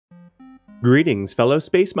Greetings, fellow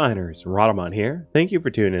space miners. Rhadamant here. Thank you for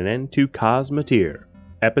tuning in to Cosmoteer,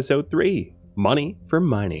 Episode 3, Money for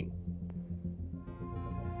Mining.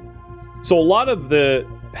 So a lot of the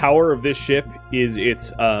power of this ship is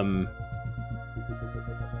its,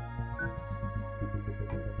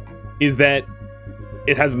 is that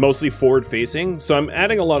it has mostly forward-facing. So I'm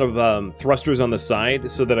adding a lot of thrusters on the side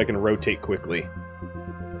so that I can rotate quickly.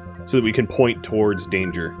 So that we can point towards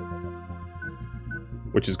danger.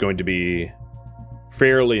 Which is going to be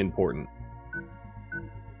fairly important.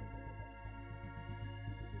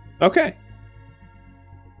 Okay.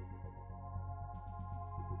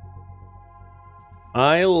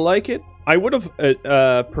 I like it. I would have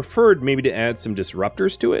preferred maybe to add some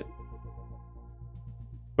disruptors to it.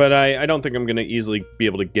 But I don't think I'm going to easily be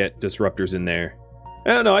able to get disruptors in there.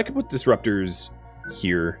 No, I could put disruptors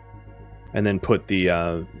here. And then put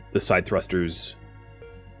the side thrusters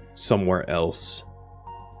somewhere else.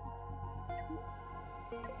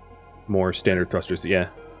 More standard thrusters, yeah.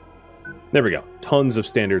 There we go. Tons of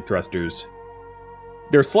standard thrusters.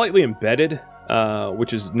 They're slightly embedded,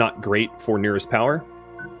 which is not great for nearest power.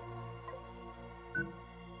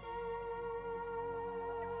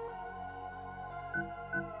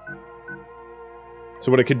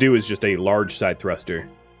 So what I could do is just a large side thruster.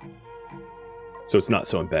 So it's not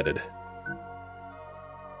so embedded.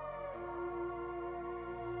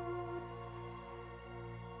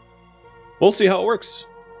 We'll see how it works.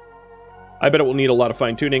 I bet it will need a lot of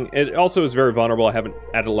fine-tuning. It also is very vulnerable. I haven't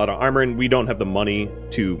added a lot of armor, and we don't have the money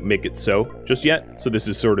to make it so just yet. So this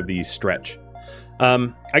is sort of the stretch.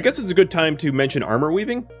 I guess it's a good time to mention armor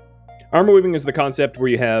weaving. Armor weaving is the concept where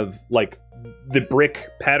you have, like, the brick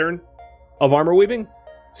pattern of armor weaving,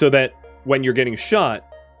 so that when you're getting shot,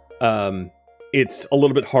 it's a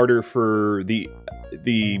little bit harder for the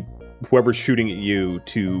whoever's shooting at you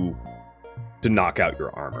to knock out your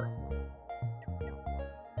armor.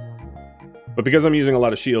 But because I'm using a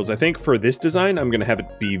lot of shields, I think for this design, I'm going to have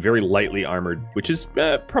it be very lightly armored, which is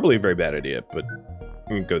probably a very bad idea, but I'm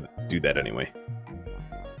going to go do that anyway.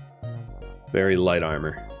 Very light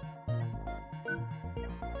armor.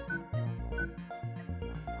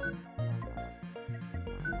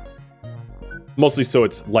 Mostly so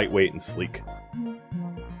it's lightweight and sleek.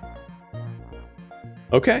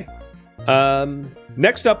 Okay.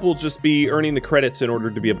 Next up, we'll just be earning the credits in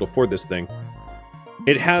order to be able to afford this thing.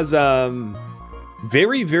 It has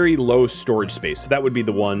very, very low storage space. So that would be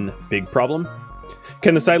the one big problem.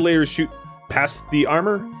 Can the side layers shoot past the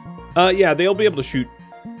armor? Yeah, they'll be able to shoot.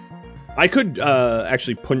 I could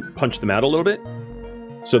actually punch them out a little bit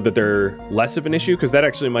so that they're less of an issue, because that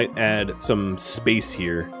actually might add some space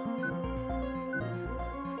here.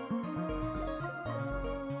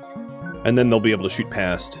 And then they'll be able to shoot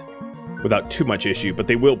past without too much issue, but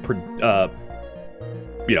they will,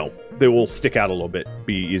 you know, they will stick out a little bit,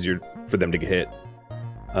 be easier for them to get hit.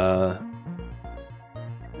 And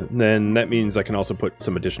then that means I can also put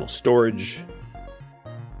some additional storage.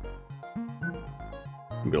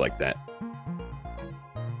 Maybe like that.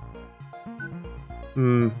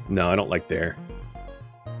 No, I don't like there.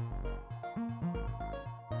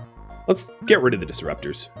 Let's get rid of the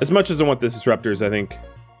disruptors. As much as I want the disruptors, I think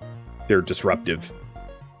they're disruptive.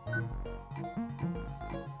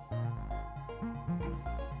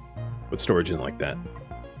 Put storage in like that.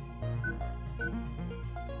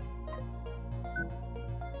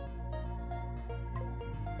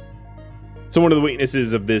 So one of the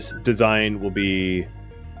weaknesses of this design will be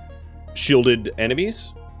shielded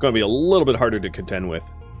enemies. Going to be a little bit harder to contend with.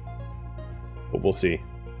 But we'll see.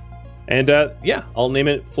 And yeah, I'll name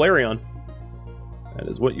it Flareon. That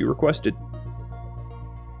is what you requested.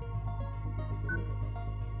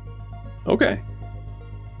 Okay.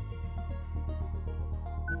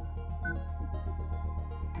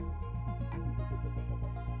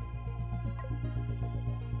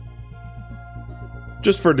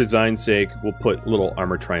 Just for design's sake, we'll put little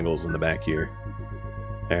armor triangles in the back here.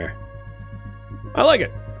 There. I like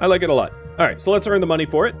it. I like it a lot. All right, so let's earn the money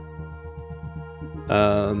for it.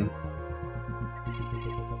 Gotta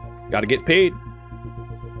get paid.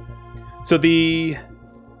 So the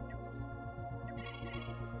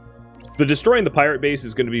destroying the pirate base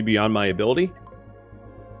is going to be beyond my ability.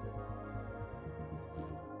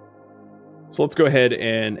 So let's go ahead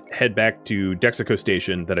and head back to Dexico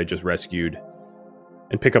Station that I just rescued.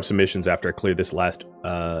 And pick up some missions after I clear this last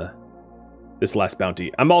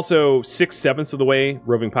bounty. I'm also 6/7 of the way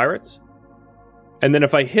roving pirates. And then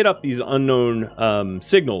if I hit up these unknown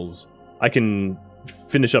signals, I can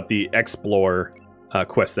finish up the Explore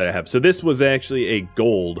quest that I have. So this was actually a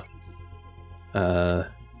gold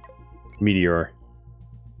meteor.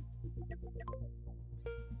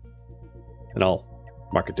 And I'll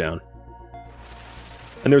mark it down.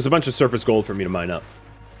 And there's a bunch of surface gold for me to mine up.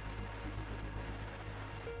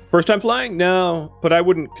 First time flying? No, but I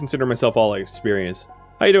wouldn't consider myself all experience.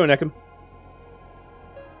 How you doing, Ekim?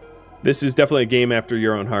 This is definitely a game after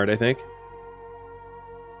your own heart, I think.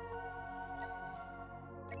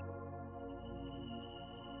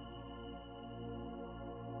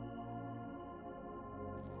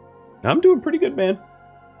 I'm doing pretty good, man.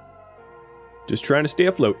 Just trying to stay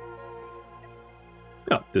afloat.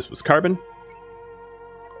 Oh, this was carbon.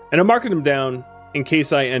 And I'm marking them down in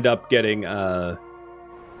case I end up getting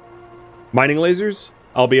mining lasers.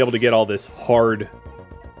 I'll be able to get all this hard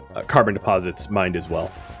carbon deposits mined as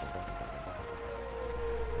well.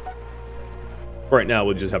 Right now,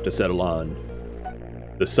 we'll just have to settle on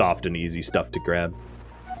the soft and easy stuff to grab.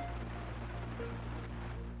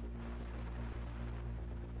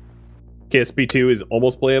 KSP2 is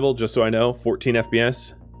almost playable, just so I know. 14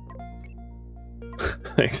 FPS.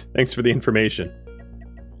 Thanks for the information.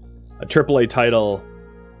 A AAA title,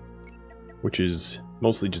 which is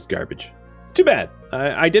mostly just garbage. It's too bad.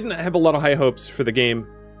 I didn't have a lot of high hopes for the game.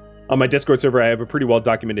 On my Discord server, I have a pretty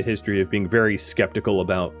well-documented history of being very skeptical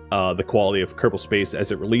about the quality of Kerbal Space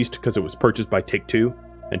as it released, because it was purchased by Take-Two,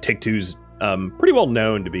 and Take-Two's pretty well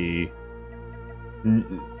known to be...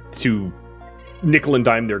 to nickel and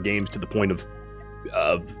dime their games to the point of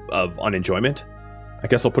unenjoyment. I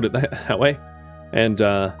guess I'll put it that way. And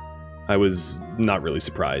I was not really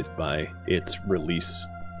surprised by its release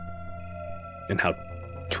and how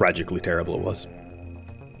tragically terrible it was.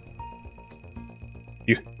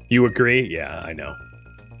 You agree? Yeah, I know.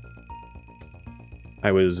 I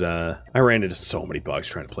ran into so many bugs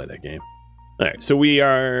trying to play that game. Alright, so we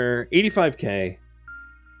are 85k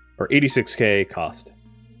or 86k cost.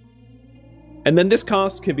 And then this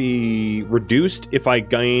cost can be reduced if I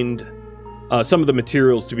gained some of the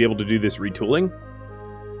materials to be able to do this retooling.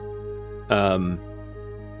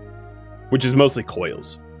 Which is mostly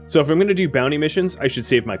coils. So if I'm going to do bounty missions, I should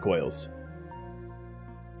save my coils.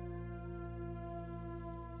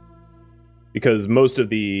 Because most of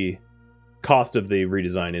the cost of the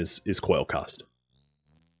redesign is coil cost.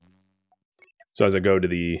 So as I go to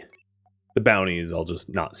the bounties, I'll just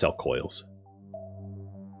not sell coils.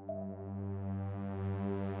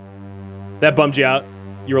 That bummed you out.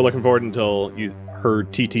 You were looking forward until you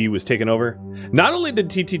heard TT was taken over. Not only did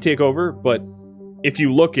TT take over, but if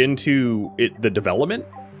you look into the development,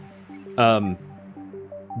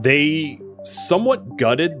 they somewhat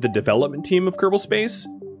gutted the development team of Kerbal Space,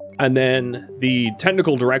 and then the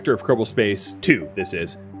technical director of Kerbal Space 2,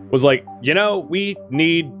 was like, you know, we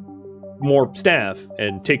need more staff,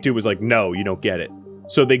 and Take-Two was like, no, you don't get it.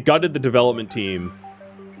 So they gutted the development team,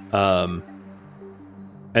 and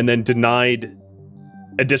then denied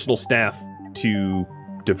additional staff to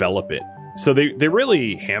develop it. So they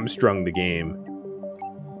really hamstrung the game.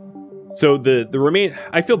 So the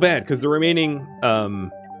I feel bad because the remaining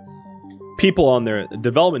people on their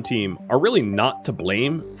development team are really not to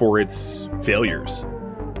blame for its failures.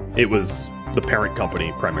 It was the parent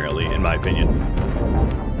company primarily, in my opinion.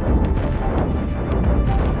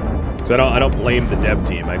 So I don't blame the dev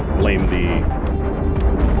team. I blame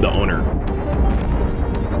the owner.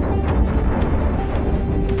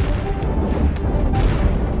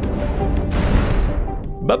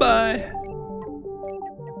 Bye-bye.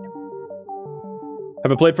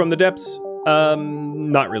 Have I played From the Depths?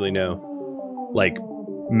 Not really, no. Like,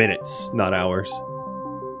 minutes, not hours.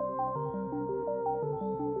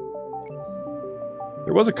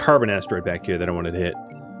 There was a carbon asteroid back here that I wanted to hit.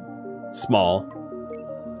 Small.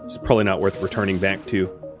 It's probably not worth returning back to.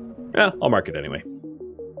 Yeah, I'll mark it anyway.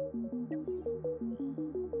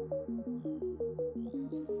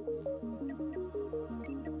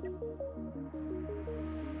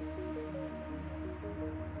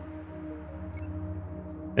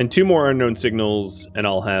 And 2 more unknown signals, and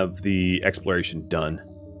I'll have the exploration done.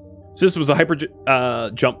 So this was a hyper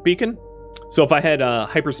jump beacon. So if I had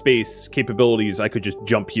hyperspace capabilities, I could just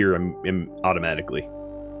jump here automatically.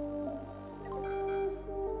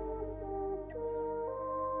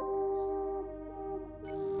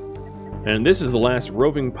 And this is the last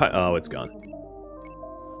roving oh, it's gone.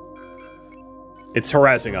 It's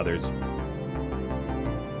harassing others.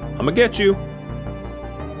 I'm gonna get you.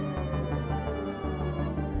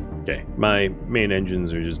 Okay, my main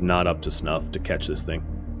engines are just not up to snuff to catch this thing.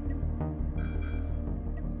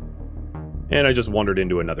 And I just wandered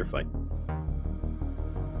into another fight.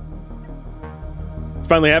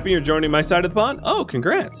 Finally happy you're joining my side of the pond? Oh,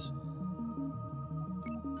 congrats!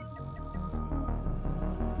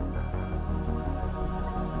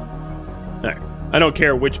 Alright. I don't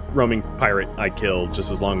care which roaming pirate I kill,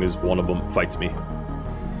 just as long as one of them fights me.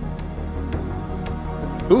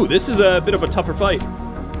 Ooh, this is a bit of a tougher fight.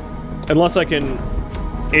 Unless I can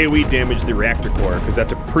AoE damage the reactor core, because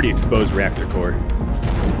that's a pretty exposed reactor core.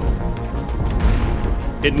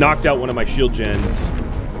 It knocked out one of my shield gens.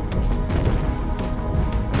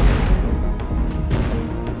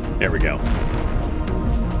 There we go.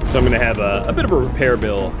 So I'm going to have a bit of a repair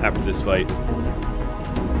bill after this fight.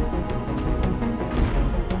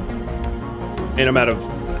 And I'm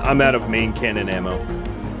out of main cannon ammo.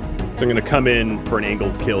 So I'm going to come in for an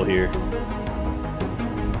angled kill here.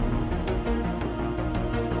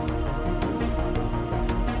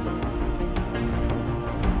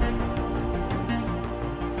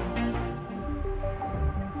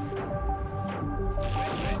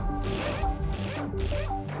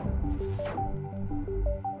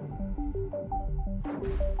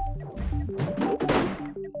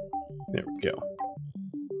 There we go.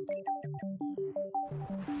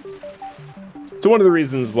 So one of the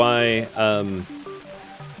reasons why,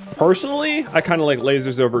 personally, I kind of like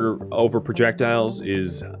lasers over projectiles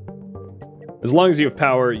is, as long as you have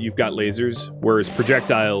power, you've got lasers, whereas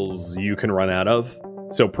projectiles you can run out of.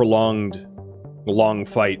 So prolonged, long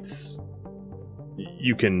fights,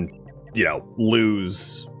 you can, you know,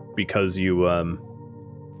 lose because you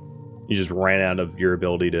just ran out of your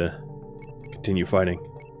ability to continue fighting.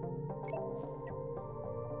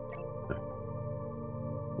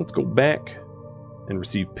 Let's go back and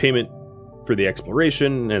receive payment for the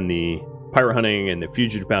exploration and the pirate hunting and the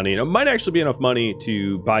fugitive bounty. And it might actually be enough money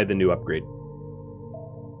to buy the new upgrade.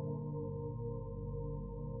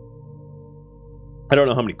 I don't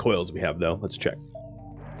know how many coils we have, though. Let's check.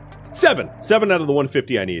 7 out of the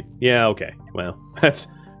 150 I need. Yeah, okay. Well, that's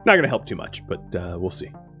not going to help too much, but we'll see.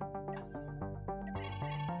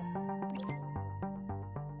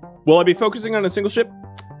 Will I be focusing on a single ship?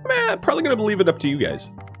 Probably going to leave it up to you guys.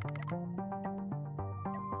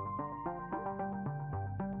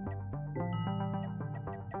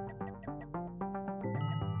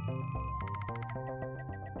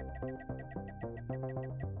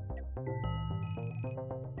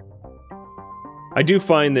 I do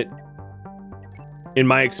find that, in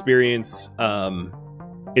my experience,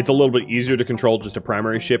 it's a little bit easier to control just a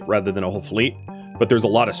primary ship rather than a whole fleet, but there's a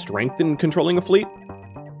lot of strength in controlling a fleet,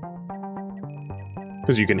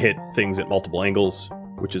 because you can hit things at multiple angles,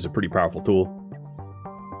 which is a pretty powerful tool.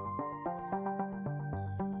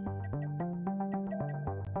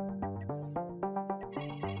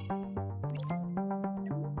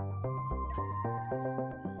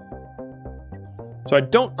 So I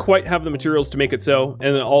don't quite have the materials to make it so,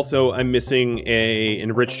 and then also I'm missing a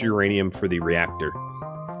enriched uranium for the reactor.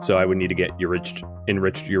 So I would need to get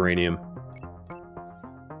enriched uranium.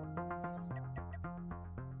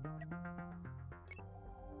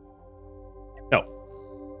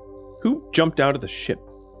 Oh. Who jumped out of the ship?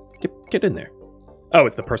 Get in there. Oh,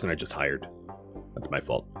 it's the person I just hired. That's my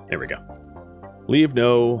fault. There we go. Leave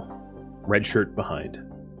no red shirt behind.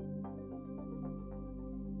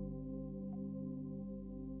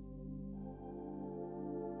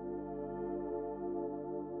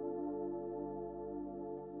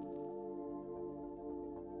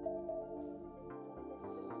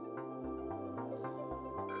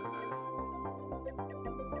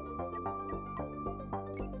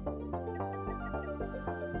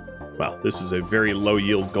 Wow, this is a very low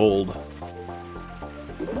yield gold.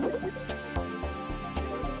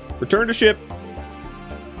 Return to ship.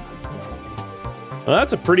 Well,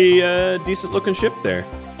 that's a pretty decent looking ship there.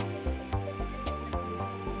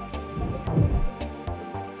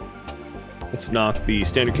 Let's knock the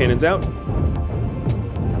standard cannons out.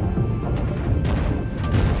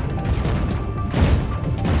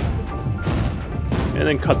 And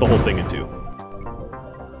then cut the whole thing in two.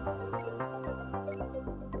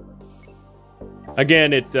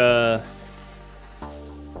 Again, oh,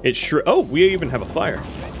 we even have a fire.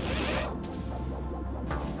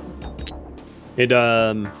 It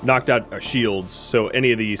knocked out our shields, so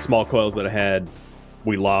any of the small coils that I had,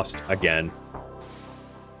 we lost again.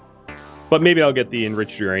 But maybe I'll get the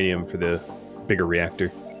enriched uranium for the bigger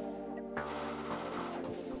reactor.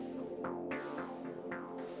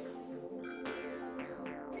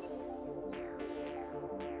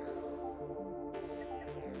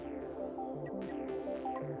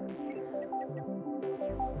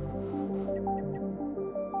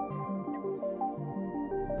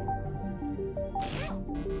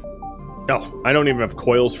 Oh, I don't even have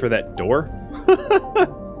coils for that door?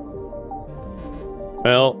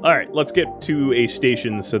 Well, alright, let's get to a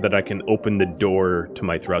station so that I can open the door to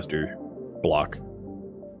my thruster block.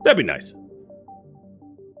 That'd be nice.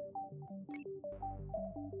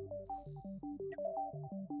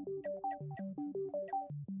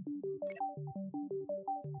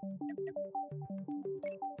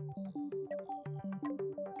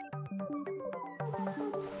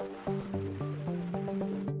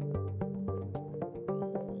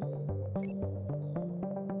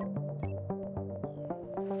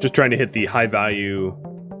 Just trying to hit the high value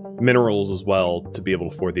minerals as well to be able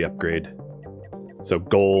to afford the upgrade. So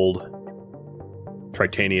gold,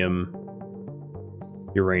 titanium,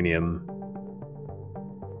 uranium.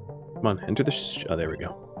 Come on, enter the oh, there we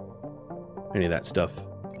go. Any of that stuff.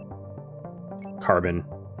 Carbon.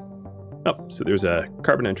 Oh, so there's a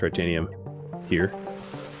carbon and titanium here.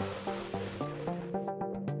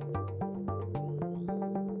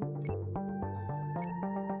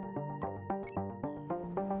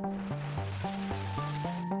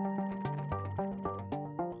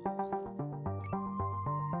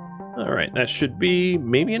 Alright, that should be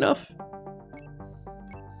maybe enough.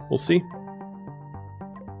 We'll see.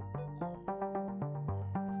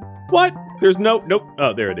 What? There's no... Nope.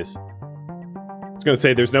 Oh, there it is. I was going to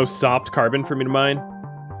say, there's no soft carbon for me to mine.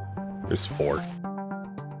 There's 4.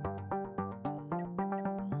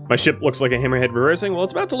 My ship looks like a hammerhead reversing. Well,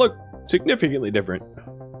 it's about to look significantly different.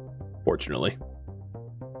 Fortunately.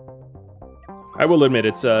 I will admit,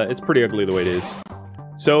 it's pretty ugly the way it is.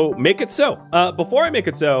 So, make it so. Before I make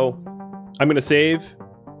it so, I'm going to save.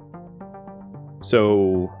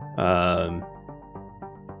 So,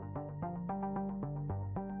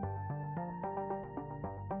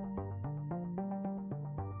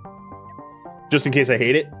 just in case I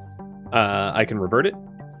hate it, I can revert it.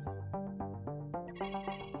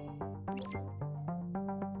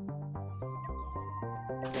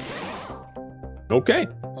 Okay,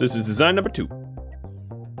 so this is design number 2.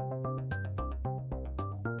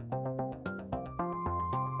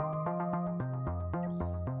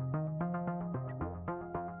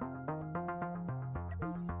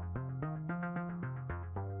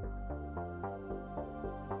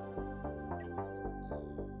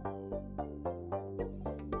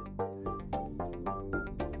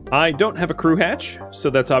 I don't have a crew hatch, so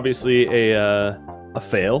that's obviously a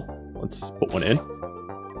fail. Let's put one in.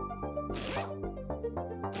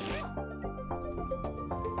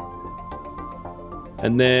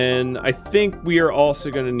 And then I think we are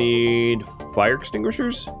also going to need fire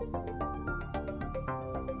extinguishers.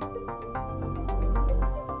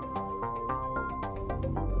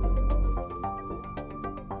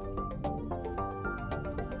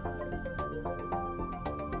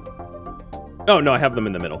 Oh, no, I have them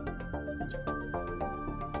in the middle.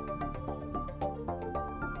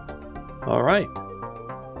 All right.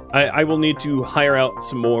 I will need to hire out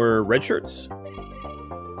some more red shirts.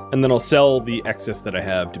 And then I'll sell the excess that I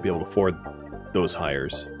have to be able to afford those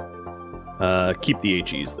hires. Keep the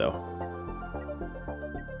HEs, though.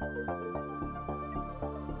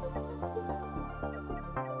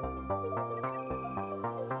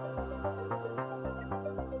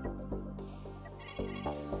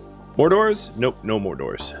 More doors? Nope, no more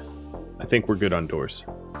doors. I think we're good on doors.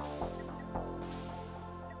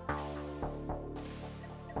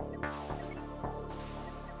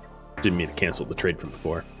 Didn't mean to cancel the trade from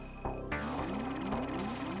before.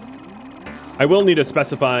 I will need to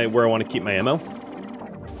specify where I want to keep my ammo.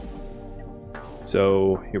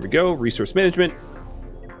 So here we go, resource management.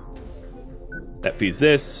 That feeds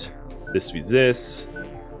this feeds this,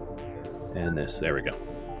 and this, there we go.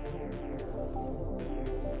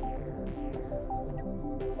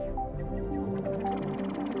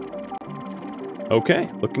 Okay,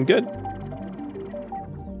 looking good.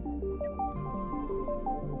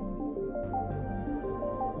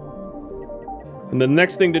 And the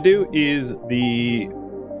next thing to do is the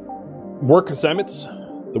work assignments,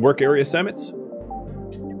 the work area assignments.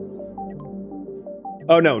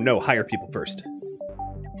 Oh, no, hire people first.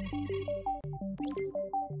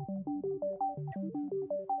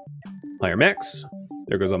 Hire max.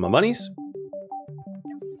 There goes all my monies.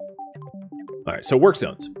 All right, so work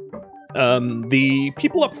zones. The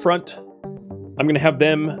people up front, I'm going to have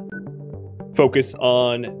them focus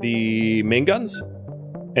on the main guns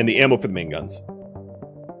and the ammo for the main guns.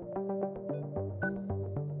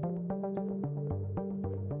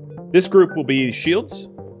 This group will be shields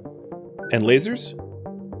and lasers.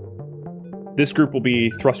 This group will be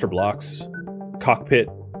thruster blocks, cockpit,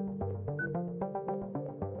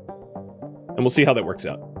 and we'll see how that works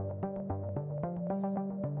out.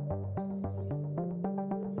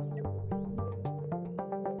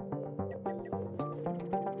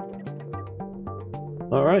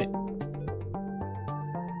 All right.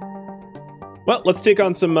 Well, let's take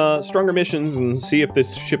on some stronger missions and see if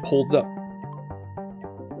this ship holds up.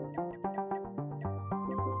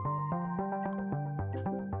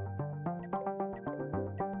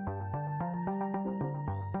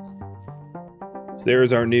 So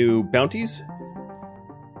there's our new bounties.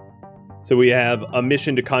 So we have a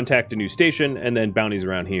mission to contact a new station and then bounties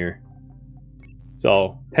around here. So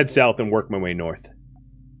I'll head south and work my way north.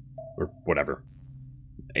 Or whatever.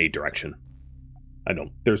 a direction.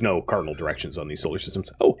 There's no cardinal directions on these solar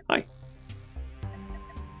systems. Oh, hi.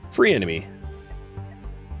 Free enemy.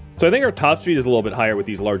 So I think our top speed is a little bit higher with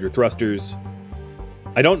these larger thrusters.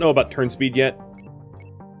 I don't know about turn speed yet.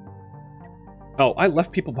 Oh, I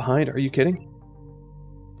left people behind. Are you kidding?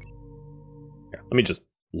 Here, let me just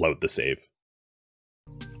load the save.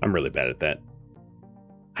 I'm really bad at that.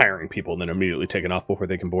 Hiring people and then immediately taking off before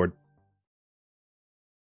they can board.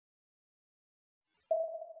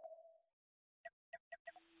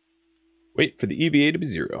 Wait for the EVA to be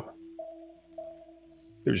 0.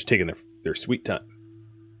 They're just taking their sweet time.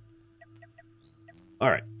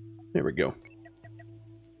 Alright, there we go.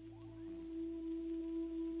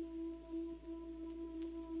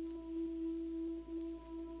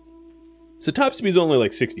 So top speed's only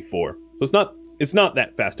like 64. So it's not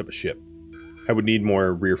that fast of a ship. I would need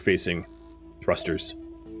more rear-facing thrusters.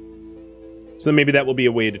 So maybe that will be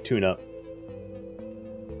a way to tune up.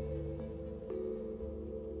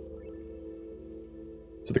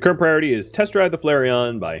 So the current priority is test drive the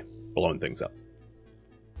Flareon by blowing things up.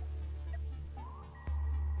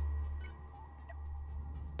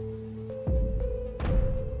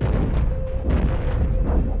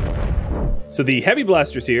 So the heavy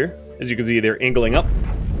blasters here, as you can see, they're angling up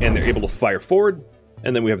and they're able to fire forward.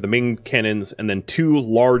 And then we have the main cannons and then 2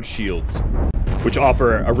 large shields, which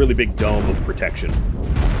offer a really big dome of protection.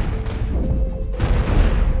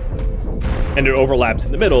 And it overlaps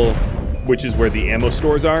in the middle, which is where the ammo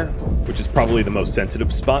stores are, which is probably the most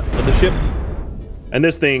sensitive spot of the ship. And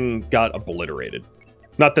this thing got obliterated.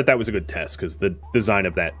 Not that that was a good test, because the design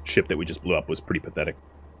of that ship that we just blew up was pretty pathetic.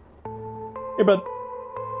 Hey, bud.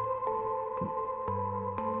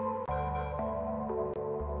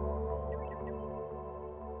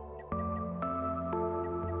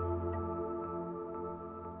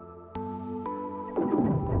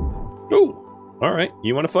 Oh, all right.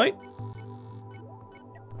 You want to fight?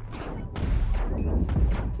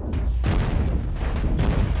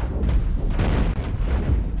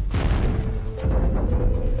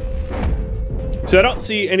 So I don't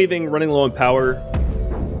see anything running low on power.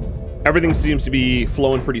 Everything seems to be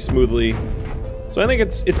flowing pretty smoothly. So I think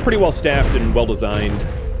it's pretty well staffed and well designed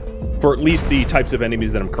for at least the types of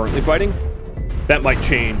enemies that I'm currently fighting. That might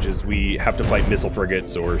change as we have to fight missile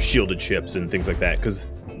frigates or shielded ships and things like that, because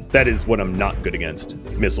that is what I'm not good against,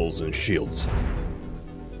 missiles and shields.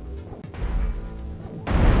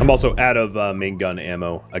 I'm also out of main gun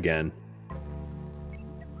ammo again.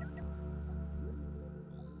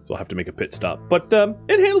 So I'll have to make a pit stop. But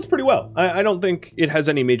it handles pretty well. I don't think it has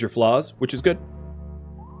any major flaws, which is good.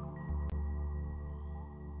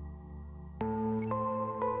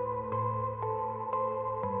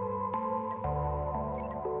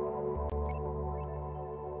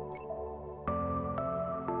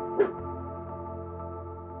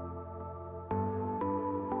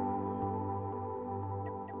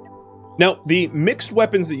 Now, the mixed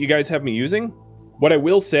weapons that you guys have me using, what I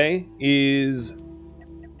will say is,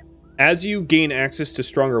 as you gain access to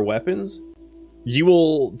stronger weapons, you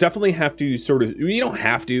will definitely have to you don't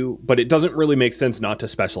have to, but it doesn't really make sense not to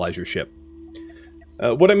specialize your ship.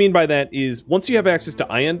 What I mean by that is, once you have access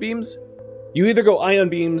to ion beams, you either go ion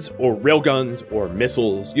beams or railguns or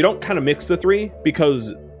missiles. You don't kind of mix the three,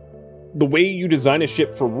 because the way you design a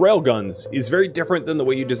ship for railguns is very different than the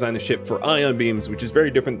way you design a ship for ion beams, which is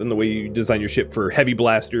very different than the way you design your ship for heavy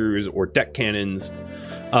blasters or deck cannons.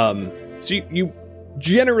 So you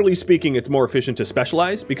generally speaking, it's more efficient to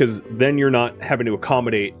specialize, because then you're not having to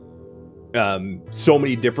accommodate so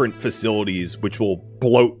many different facilities, which will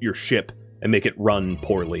bloat your ship and make it run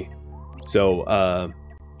poorly. So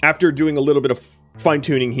after doing a little bit of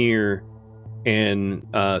fine-tuning here and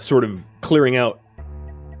sort of clearing out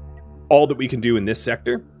all that we can do in this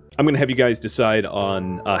sector, I'm going to have you guys decide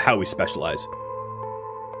on how we specialize.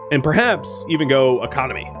 And perhaps even go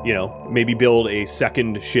economy, you know, maybe build a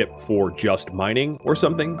second ship for just mining or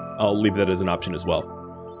something. I'll leave that as an option as well.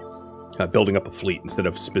 Building up a fleet instead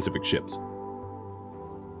of specific ships.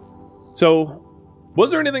 So,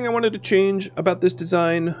 was there anything I wanted to change about this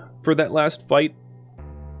design for that last fight?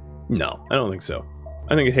 No, I don't think so.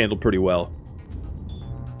 I think it handled pretty well.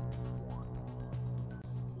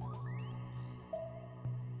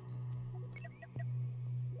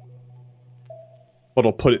 But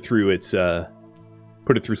I'll put it through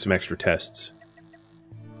some extra tests.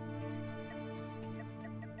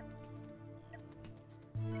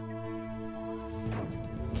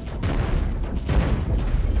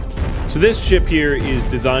 So this ship here is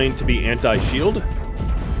designed to be anti-shield,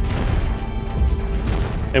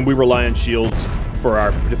 and we rely on shields for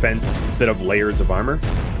our defense instead of layers of armor.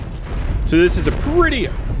 So this is a pretty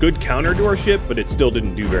good counter to our ship, but it still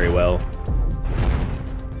didn't do very well.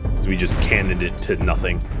 So we just cannoned it to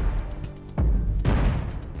nothing.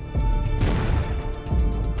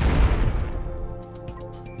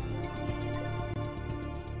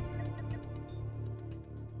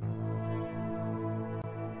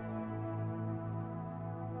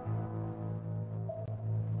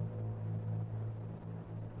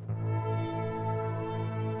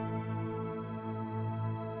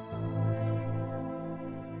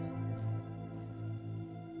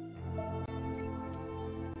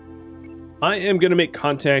 I am going to make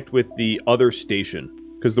contact with the other station,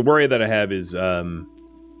 because the worry that I have is the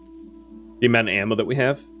amount of ammo that we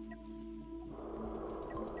have.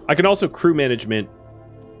 I can also crew management.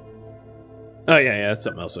 Oh, yeah, that's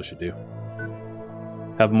something else I should do.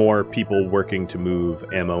 Have more people working to move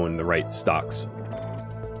ammo in the right stocks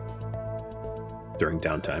during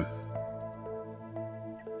downtime.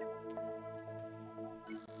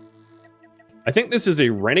 I think this is a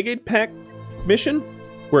Renegade Pack mission,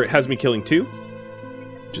 where it has me killing 2,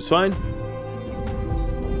 which is fine.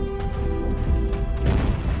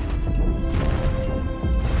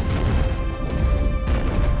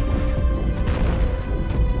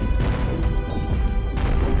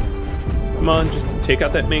 Come on, just take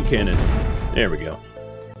out that main cannon. There we go.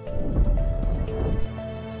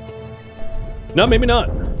 No, maybe not.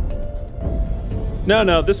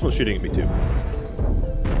 No, this one's shooting at me too.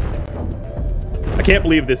 I can't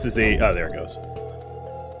believe this is a... Oh, there it goes.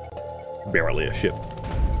 Barely a ship.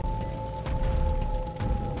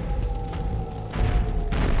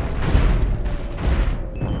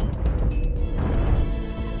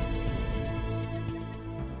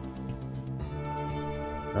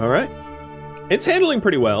 All right. It's handling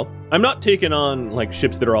pretty well. I'm not taking on, like,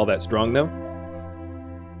 ships that are all that strong, though.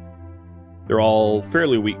 They're all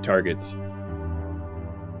fairly weak targets.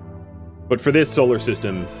 But for this solar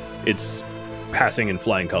system, it's passing in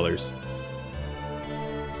flying colors.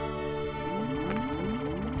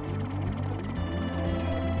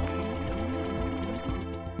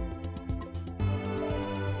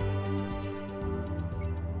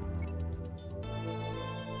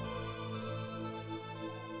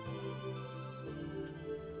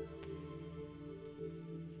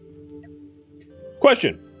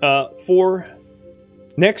 Question. For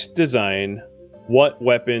next design, what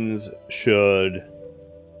weapons should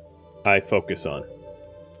I focus on?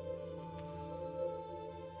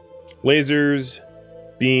 Lasers,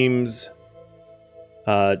 beams,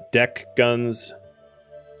 deck guns,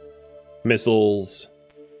 missiles,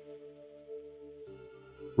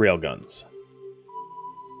 railguns.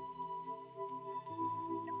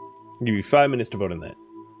 I'll give you 5 minutes to vote on that.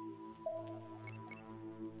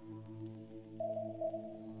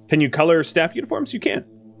 Can you color staff uniforms? You can.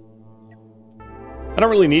 I don't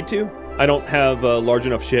really need to. I don't have a large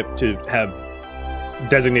enough ship to have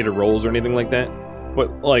designated roles or anything like that.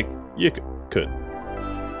 But, like, you could.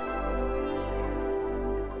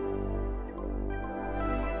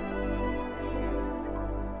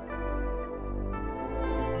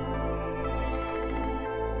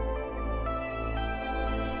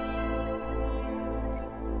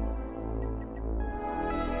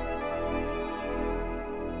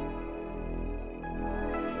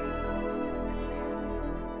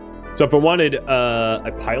 So if I wanted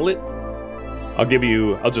a pilot,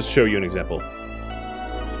 I'll just show you an example.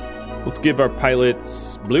 Let's give our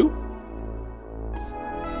pilots blue,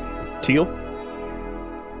 teal,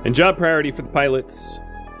 and job priority for the pilots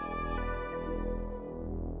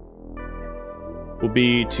will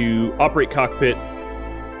be to operate cockpit,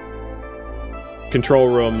 control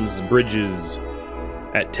rooms, bridges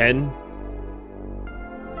at 10.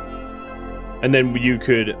 And then you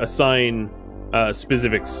could assign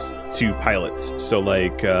specifics to pilots. So,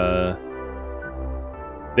 like,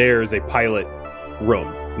 there's a pilot room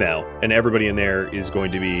now, and everybody in there is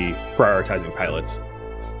going to be prioritizing pilots.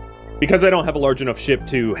 Because I don't have a large enough ship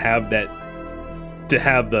to have that, to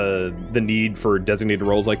have the need for designated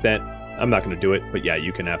roles like that, I'm not going to do it. But yeah,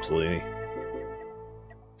 you can absolutely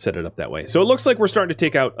set it up that way. So it looks like we're starting to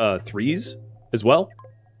take out 3s as well,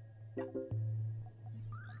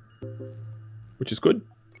 which is good.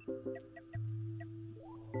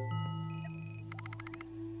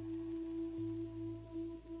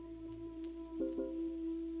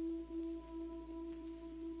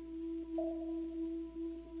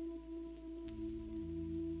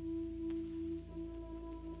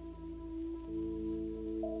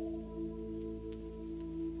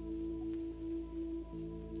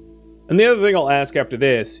 And the other thing I'll ask after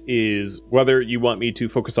this is whether you want me to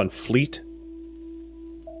focus on fleet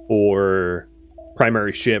or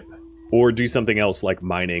primary ship or do something else like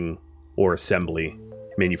mining or assembly,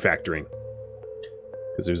 manufacturing.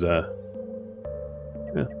 Because there's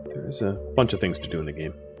a bunch of things to do in the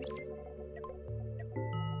game.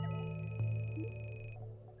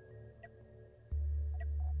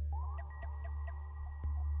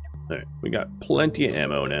 Alright, we got plenty of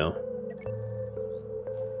ammo now.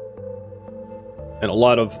 And a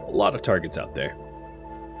lot of targets out there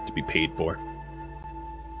to be paid for.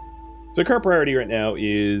 So current priority right now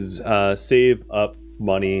is save up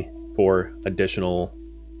money for additional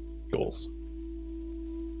goals.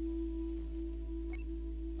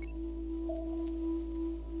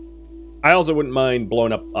 I also wouldn't mind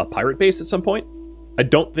blowing up a pirate base at some point. I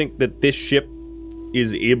don't think that this ship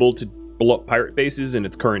is able to blow up pirate bases in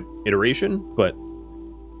its current iteration, but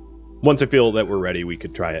once I feel that we're ready, we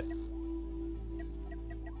could try it.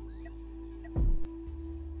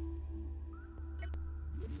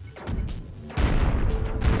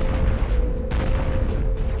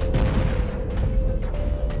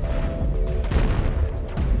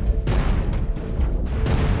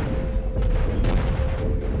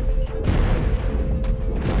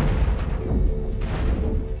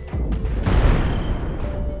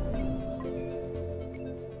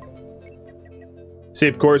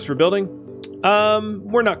 Save course for building?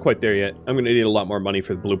 We're not quite there yet. I'm going to need a lot more money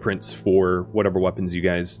for the blueprints for whatever weapons you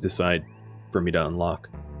guys decide for me to unlock.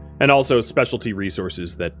 And also specialty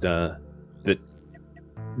resources that that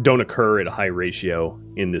don't occur at a high ratio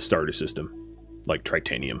in the starter system, like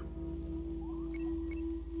tritanium.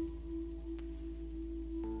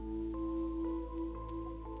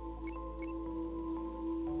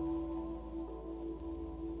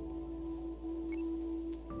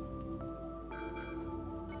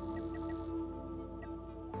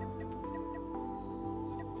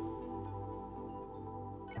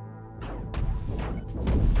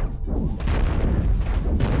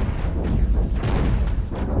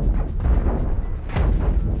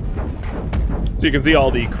 So you can see all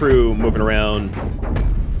the crew moving around,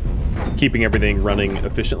 keeping everything running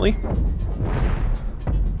efficiently.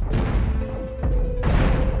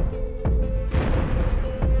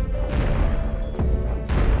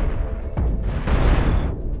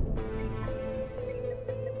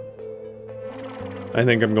 I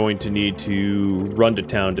think I'm going to need to run to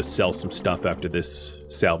town to sell some stuff after this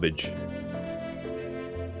salvage,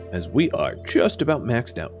 as we are just about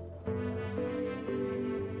maxed out.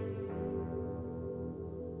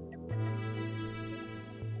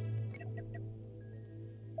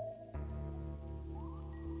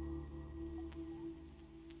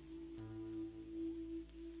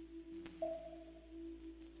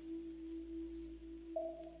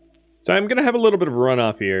 So I'm going to have a little bit of a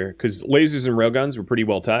runoff here, because lasers and railguns were pretty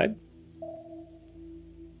well tied.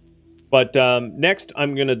 But next,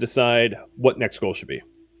 I'm going to decide what next goal should be.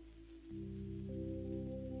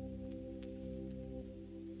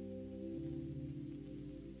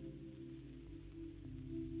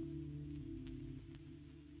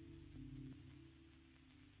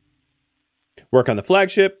 Work on the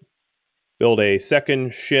flagship, build a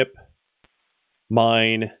second ship,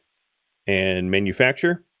 mine, and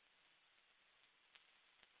manufacture.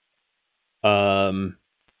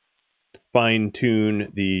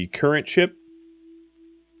 Fine-tune the current ship.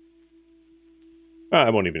 I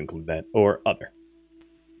won't even include that. Or other.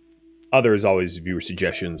 Other is always viewer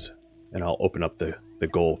suggestions, and I'll open up the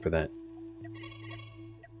goal for that.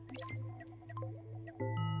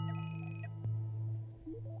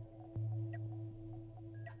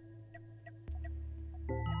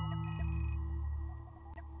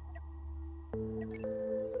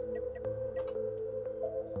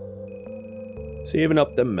 Saving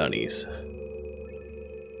up the monies.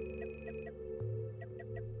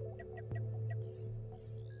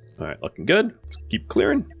 Alright, looking good. Let's keep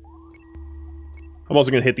clearing. I'm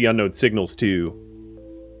also going to hit the unknown signals too,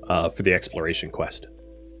 for the exploration quest.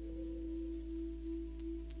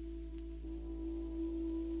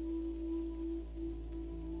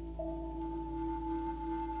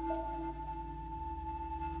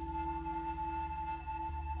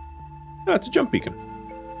 Oh, it's a jump beacon.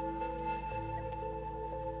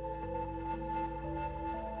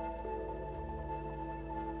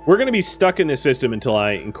 We're going to be stuck in this system until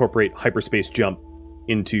I incorporate hyperspace jump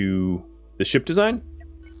into the ship design,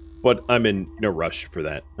 but I'm in no rush for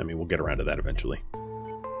that. I mean, we'll get around to that eventually.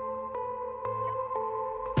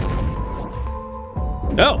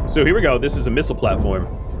 Oh, so here we go. This is a missile platform.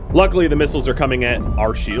 Luckily, the missiles are coming at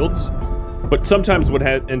our shields, but sometimes what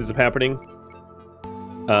ends up happening,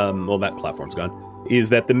 well, that platform's gone, is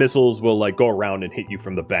that the missiles will like go around and hit you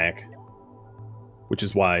from the back, which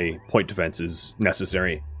is why point defense is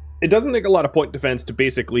necessary. It doesn't take a lot of point defense to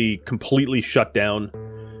basically completely shut down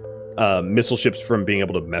missile ships from being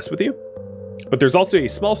able to mess with you. But there's also a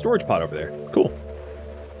small storage pod over there. Cool.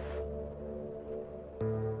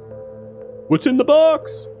 What's in the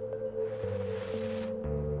box?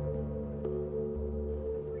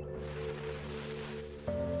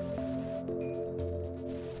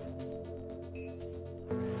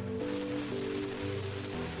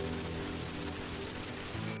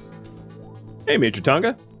 Hey, Major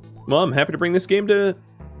Tonga. Well, I'm happy to bring this game to...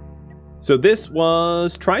 So this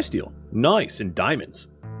was Tri-Steel. Nice, and diamonds.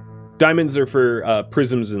 Diamonds are for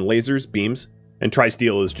prisms and lasers, beams. And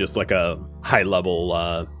Tri-Steel is just like a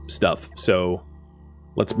high-level stuff. So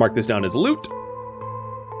let's mark this down as loot.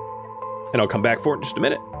 And I'll come back for it in just a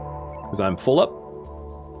minute, because I'm full up.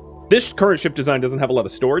 This current ship design doesn't have a lot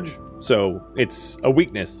of storage, so it's a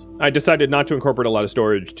weakness. I decided not to incorporate a lot of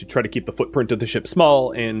storage to try to keep the footprint of the ship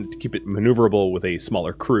small and to keep it maneuverable with a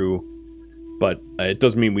smaller crew. But it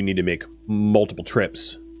does mean we need to make multiple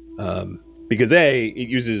trips. Because A, it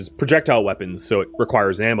uses projectile weapons, so it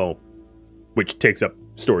requires ammo, which takes up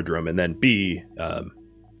storage room, and then B,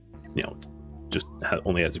 you know, just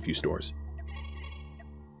only has a few stores.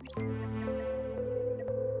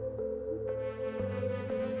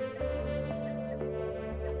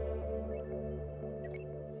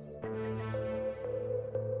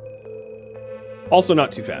 Also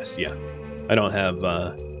not too fast, yeah. I don't have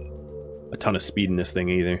a ton of speed in this thing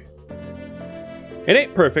either. It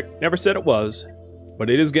ain't perfect, never said it was, but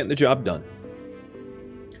it is getting the job done.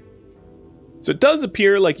 So it does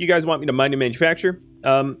appear like you guys want me to mine and manufacture.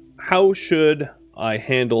 How should I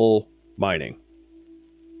handle mining?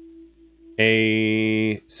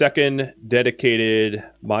 A second dedicated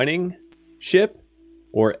mining ship,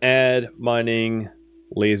 or add mining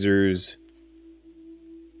lasers?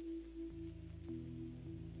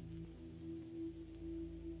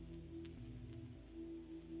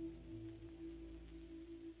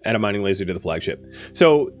 Add a mining laser to the flagship.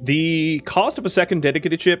 So the cost of a second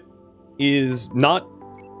dedicated ship is not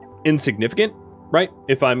insignificant, right?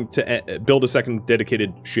 If I'm to build a second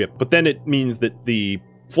dedicated ship, but then it means that the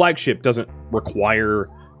flagship doesn't require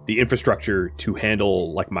the infrastructure to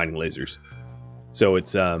handle like mining lasers. So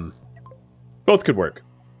it's both could work.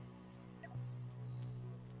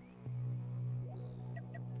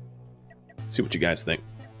 See what you guys think.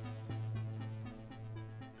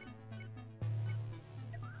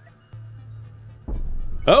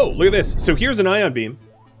 Oh, look at this. So here's an ion beam.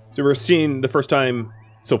 So we're seeing the first time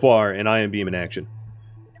so far an ion beam in action.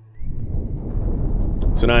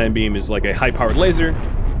 So an ion beam is like a high-powered laser,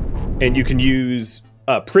 and you can use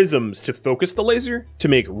prisms to focus the laser to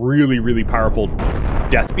make really, really powerful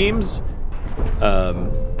death beams.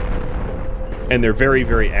 And they're very,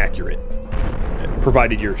 very accurate,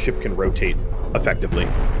 provided your ship can rotate effectively.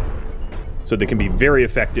 So they can be very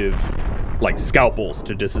effective, like scalpels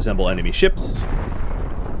to disassemble enemy ships.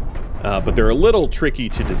 But they're a little tricky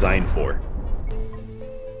to design for.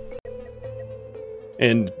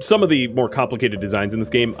 And some of the more complicated designs in this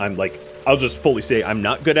game, I'll just fully say I'm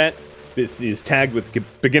not good at. This is tagged with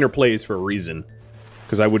beginner plays for a reason.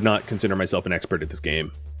 Because I would not consider myself an expert at this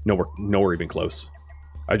game. Nowhere even close.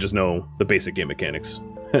 I just know the basic game mechanics.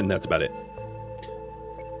 And that's about it.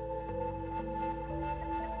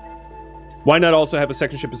 Why not also have a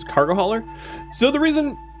second ship as a cargo hauler? So the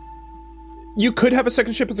reason you could have a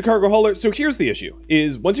second ship as a cargo hauler. So here's the issue,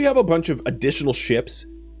 is once you have a bunch of additional ships,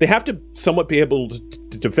 they have to somewhat be able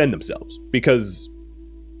to defend themselves. Because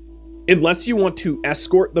unless you want to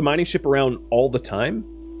escort the mining ship around all the time,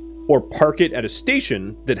 or park it at a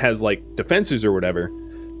station that has like defenses or whatever,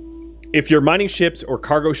 if your mining ships or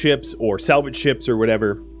cargo ships or salvage ships or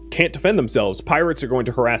whatever can't defend themselves, pirates are going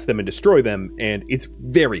to harass them and destroy them, and it's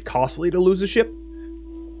very costly to lose a ship.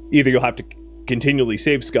 Either you'll have to continually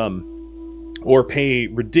save scum, or pay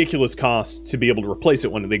ridiculous costs to be able to replace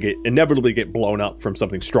it when they inevitably get blown up from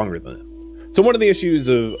something stronger than it. So one of the issues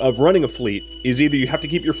of running a fleet is either you have to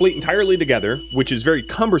keep your fleet entirely together, which is very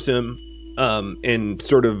cumbersome and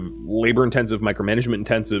sort of labor-intensive,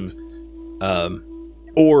 micromanagement-intensive,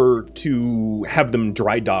 or to have them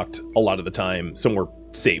dry docked a lot of the time somewhere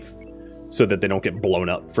safe so that they don't get blown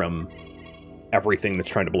up from everything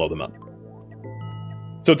that's trying to blow them up.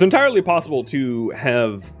 So it's entirely possible to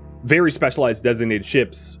have very specialized designated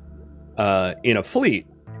ships in a fleet.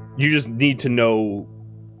 You just need to know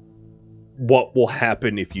what will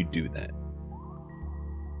happen if you do that.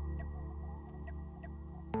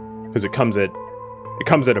 Because it comes at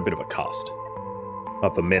a bit of a cost,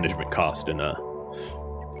 of a management cost, and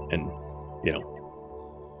you know,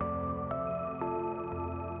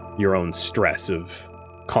 your own stress of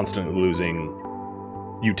constantly losing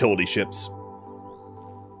utility ships.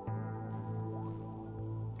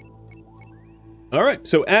 All right,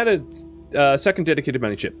 so add a second dedicated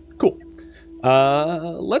mining ship. Cool.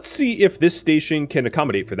 Let's see if this station can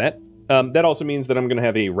accommodate for that. That also means that I'm going to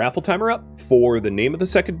have a raffle timer up for the name of the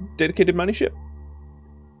second dedicated mining ship.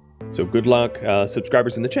 So good luck,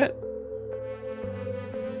 subscribers in the chat.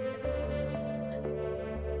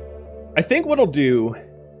 I think what I'll do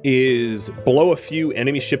is blow a few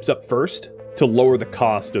enemy ships up first to lower the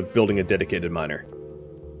cost of building a dedicated miner.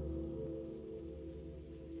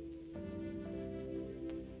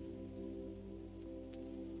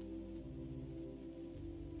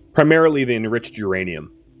 Primarily the enriched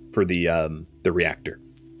uranium for the reactor.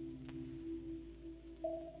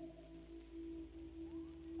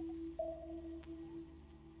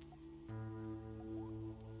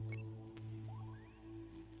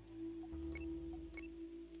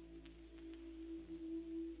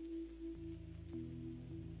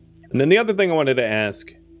 And then the other thing I wanted to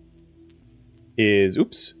ask is,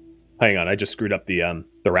 oops, hang on, I just screwed up the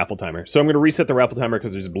raffle timer. So I'm going to reset the raffle timer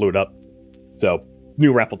because I just blew it up. So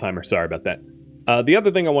new raffle timer, sorry about that. The other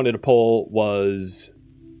thing I wanted to poll was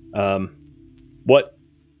what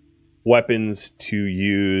weapons to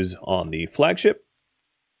use on the flagship.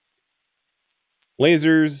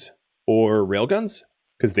 Lasers or railguns,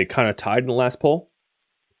 because they kind of tied in the last poll.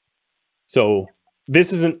 So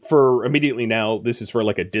this isn't for immediately now, this is for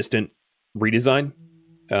like a distant redesign.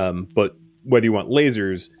 But whether you want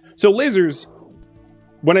lasers... So lasers,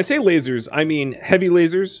 when I say lasers, I mean heavy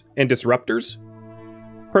lasers and disruptors.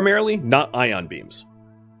 Primarily, not ion beams.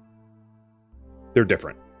 They're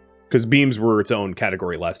different. Because beams were its own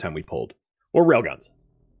category last time we polled. Or railguns.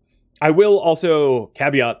 I will also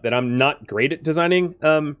caveat that I'm not great at designing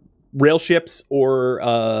rail ships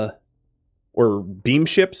or beam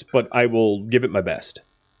ships, but I will give it my best.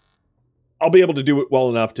 I'll be able to do it well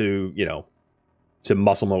enough to, you know, to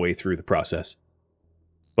muscle my way through the process.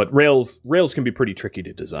 But rails can be pretty tricky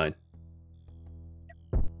to design.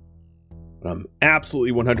 But I'm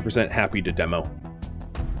absolutely 100% happy to demo.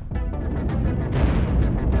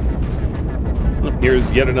 Oh, here's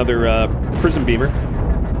yet another prism beamer.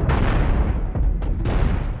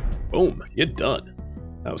 Boom, you're done.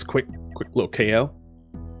 That was quick little KO.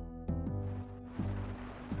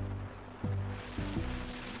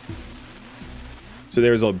 So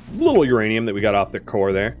there's a little uranium that we got off the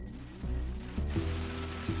core there.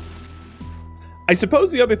 I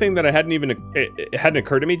suppose the other thing that it hadn't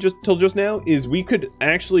occurred to me till just now is we could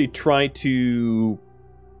actually try to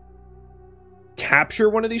capture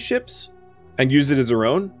one of these ships and use it as our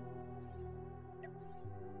own.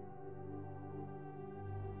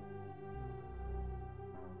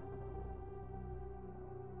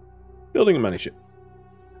 Building a mining ship.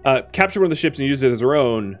 Capture one of the ships and use it as our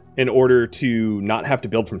own in order to not have to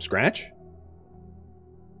build from scratch.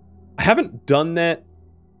 I haven't done that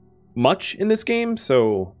much in this game,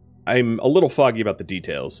 so I'm a little foggy about the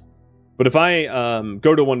details. But if I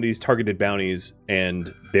go to one of these targeted bounties and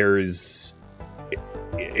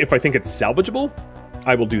if I think it's salvageable,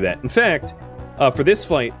 I will do that. In fact, for this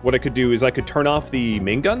fight, what I could do is I could turn off the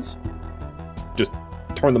main guns. Just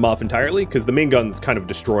turn them off entirely, because the main guns kind of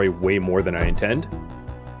destroy way more than I intend.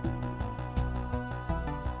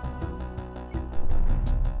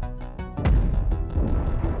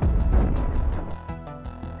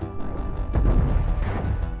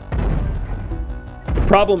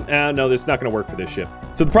 Problem, no, that's not going to work for this ship.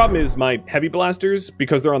 So the problem is my heavy blasters,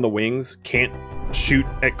 because they're on the wings, can't shoot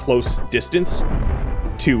at close distance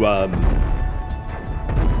to,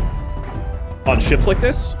 on ships like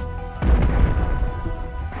this.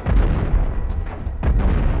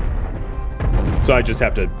 So I just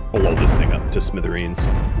have to blow this thing up to smithereens,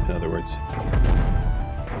 in other words.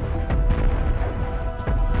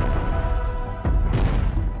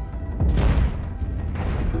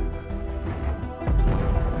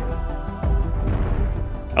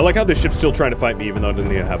 I like how this ship's still trying to fight me even though it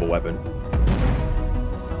doesn't even have a weapon.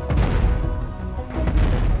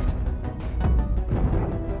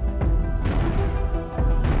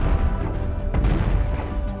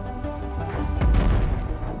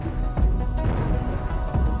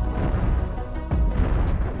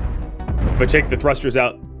 If I take the thrusters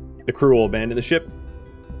out, the crew will abandon the ship.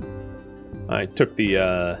 I took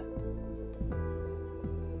the,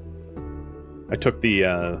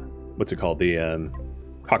 what's it called? The,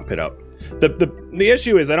 cockpit out. The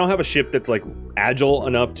issue is I don't have a ship that's like agile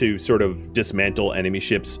enough to sort of dismantle enemy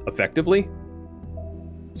ships effectively.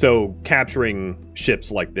 So capturing ships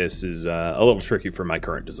like this is a little tricky for my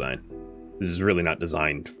current design. This is really not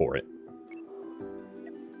designed for it.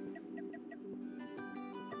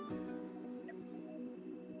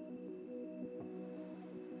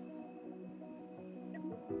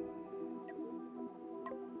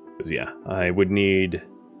 Because yeah, I would need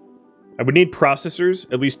processors,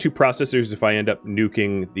 at least 2 processors if I end up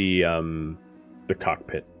nuking the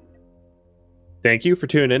cockpit. Thank you for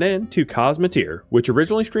tuning in to Cosmoteer, which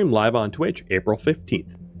originally streamed live on Twitch April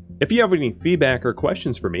 15th. If you have any feedback or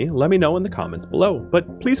questions for me, let me know in the comments below,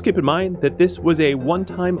 but please keep in mind that this was a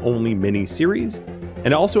one-time only mini-series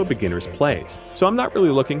and also a beginner's plays, so I'm not really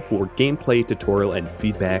looking for gameplay, tutorial, and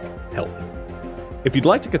feedback help. If you'd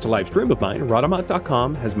like to catch a live stream of mine,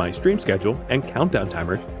 Rhadamant.com has my stream schedule and countdown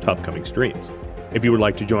timer to upcoming streams. If you would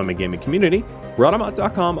like to join my gaming community,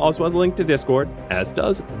 Rhadamant.com also has a link to Discord, as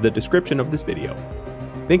does the description of this video.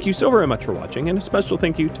 Thank you so very much for watching, and a special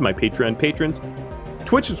thank you to my Patreon patrons,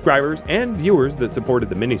 Twitch subscribers, and viewers that supported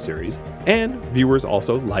the miniseries, and viewers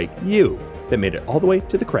also like you that made it all the way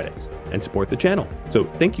to the credits and support the channel. So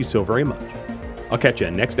thank you so very much. I'll catch you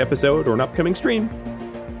in next episode or an upcoming stream.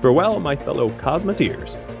 Farewell, my fellow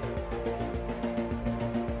Cosmoteers.